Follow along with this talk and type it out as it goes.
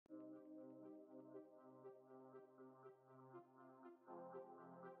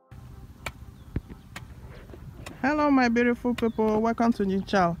Hello my beautiful people, welcome to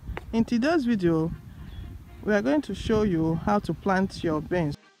Nichal. In today's video we are going to show you how to plant your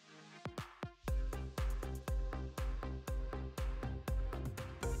beans.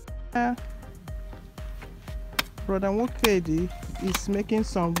 Brother Wokedi is making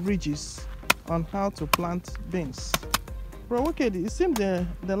some bridges on how to plant beans. Brother Wokedi, it seems the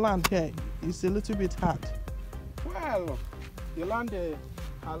land here is a little bit hard. Well, the land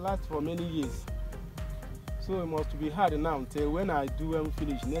has lasted for many years, so it must be hard now until when I do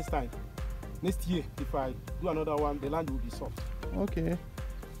finish next year. If I do another one, the land will be soft.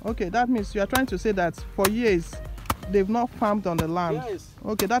 Okay, that means you are trying to say that for years they've not farmed on the land. Yes.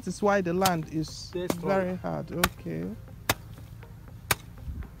 Okay, that is why the land is very hard. Okay.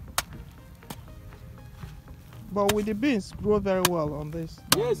 But will the beans grow very well on this?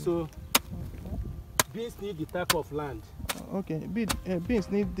 Yes, so beans need the type of land. Okay, beans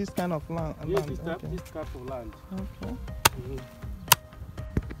need this kind of land. Yes, this type of land. Okay.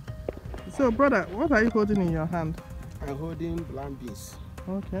 So, brother, what are you holding in your hand? I'm holding bland beans.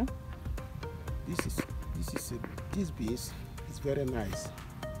 Okay. This beans is very nice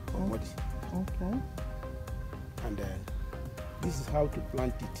for body. Okay. And this is how to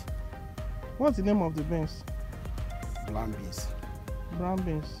plant it. What's the name of the beans? Bland beans. Brown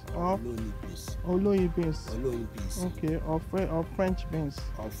beans or Oloyi beans. Oloyi beans. Oloyi beans. Okay, or French beans.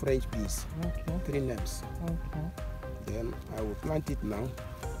 Or French beans. Okay. 3 names. Okay. Then I will plant it now.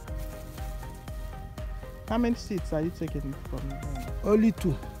 How many seeds are you taking from the ground? Only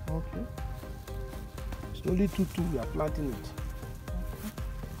 2. Okay. It's only 2 we are planting it.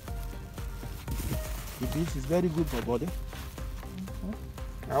 Okay. The beans is very good for body. Okay.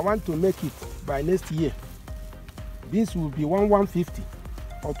 I want to make it by next year. Beans will be 150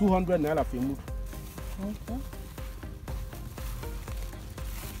 or 200 naira per mood. Okay.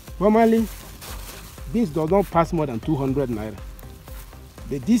 Normally, beans does not pass more than 200 naira.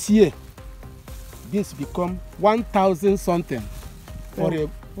 But this year, beans become 1,000 something for a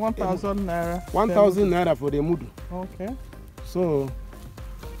 1,000 naira. 1,000 naira for the mood. Okay. So,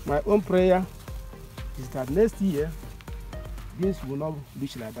 my own prayer is that next year, beans will not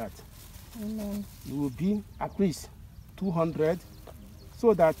reach like that. Amen. It will be at least 200,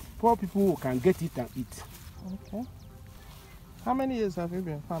 so that poor people can get it and eat. Okay. How many years have you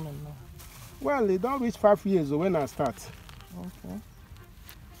been farming now? Well, it don't reach 5 years when I start. Okay.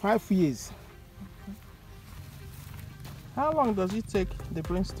 5 years. Okay. How long does it take the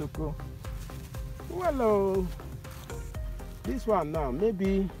beans to grow? Well, this one now,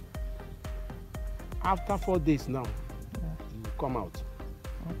 maybe after 4 days now, it will come out.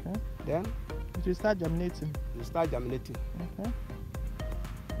 Okay. Then it will start germinating. It will start germinating. Okay.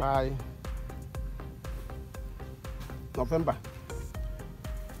 By November.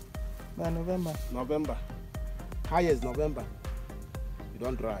 By November. November. Highest November. You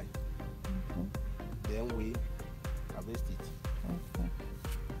don't dry. Okay. Then we harvest it. Okay.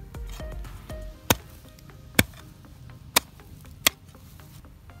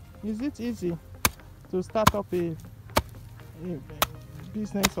 Is it easy to start up a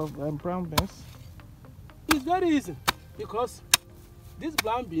business of brown beans? It's very easy because this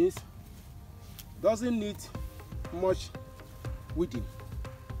brown beans doesn't need much weeding.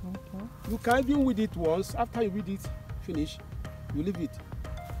 Okay. You can even weed it once. After you weed it, finish, you leave it.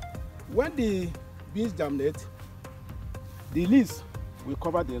 When the beans germinate, the leaves will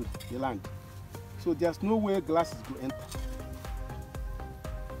cover the land. So there's no way glasses will enter.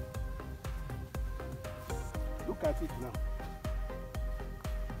 Look at it now.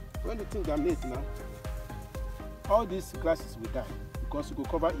 When the thing germinates now, all these grasses will die because you will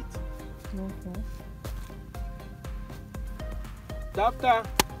cover it. Okay. After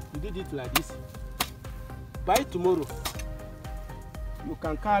you did it like this, by tomorrow, you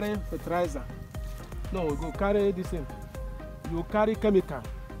can carry fertilizer. No, you go carry this thing. You carry chemical,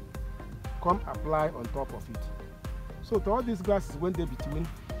 come apply on top of it. So to all these grasses, when they between,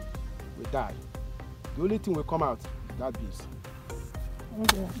 will die. The only thing will come out is that beans.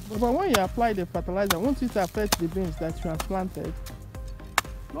 Okay. But when you apply the fertilizer, won't it affect the beans that you have planted?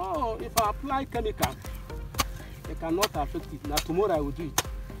 No, if I apply chemical, it cannot affect it. Now tomorrow I will do it.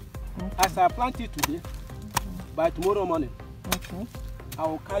 Okay. As I plant it today, by tomorrow morning, okay, I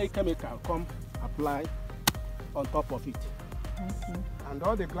will carry chemical, come apply on top of it. Okay. And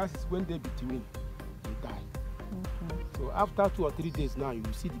all the grasses when they between will die. Okay. So after 2 or 3 days now, you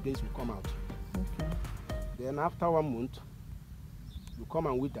will see the beans will come out. Okay. Then after 1 month, you come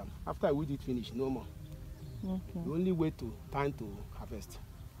and weed them. After I weed it finish, no more. Okay. The only way to time to harvest.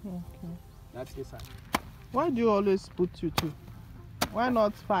 Okay. That's inside. Why do you always put 2? Why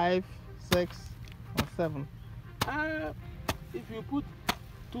not 5, 6, or 7? If you put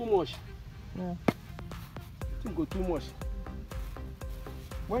too much, Yeah. it will go too much.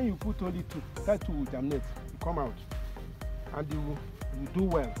 When you put only 2, that 2 will germinate, will come out, and you do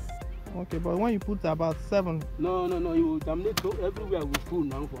well. Okay, but when you put about 7, No, you will germinate, so everywhere will full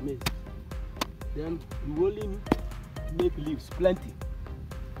now for maize. Then you only make leaves plenty.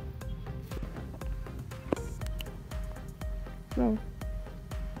 so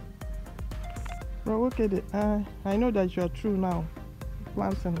bro, okay, I know that you are through now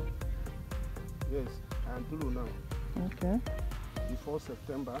planting. Yes, I'm through now. Okay. Before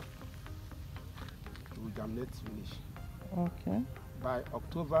September, it will germinate finish. Okay. By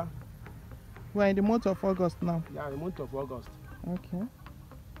October, We're in the month of August now. yeah, the month of August. Okay.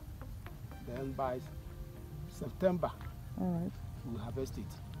 Then by September, All right. we'll harvest it.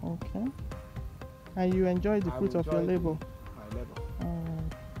 Okay. And you enjoy the I fruit will of your enjoy labor. My labor. All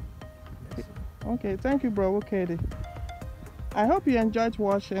right. Yes. Okay, thank you, bro. Okay. I hope you enjoyed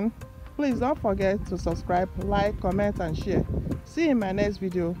watching. Please don't forget to subscribe, like, comment, and share. See you in my next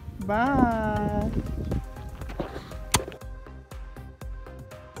video. Bye.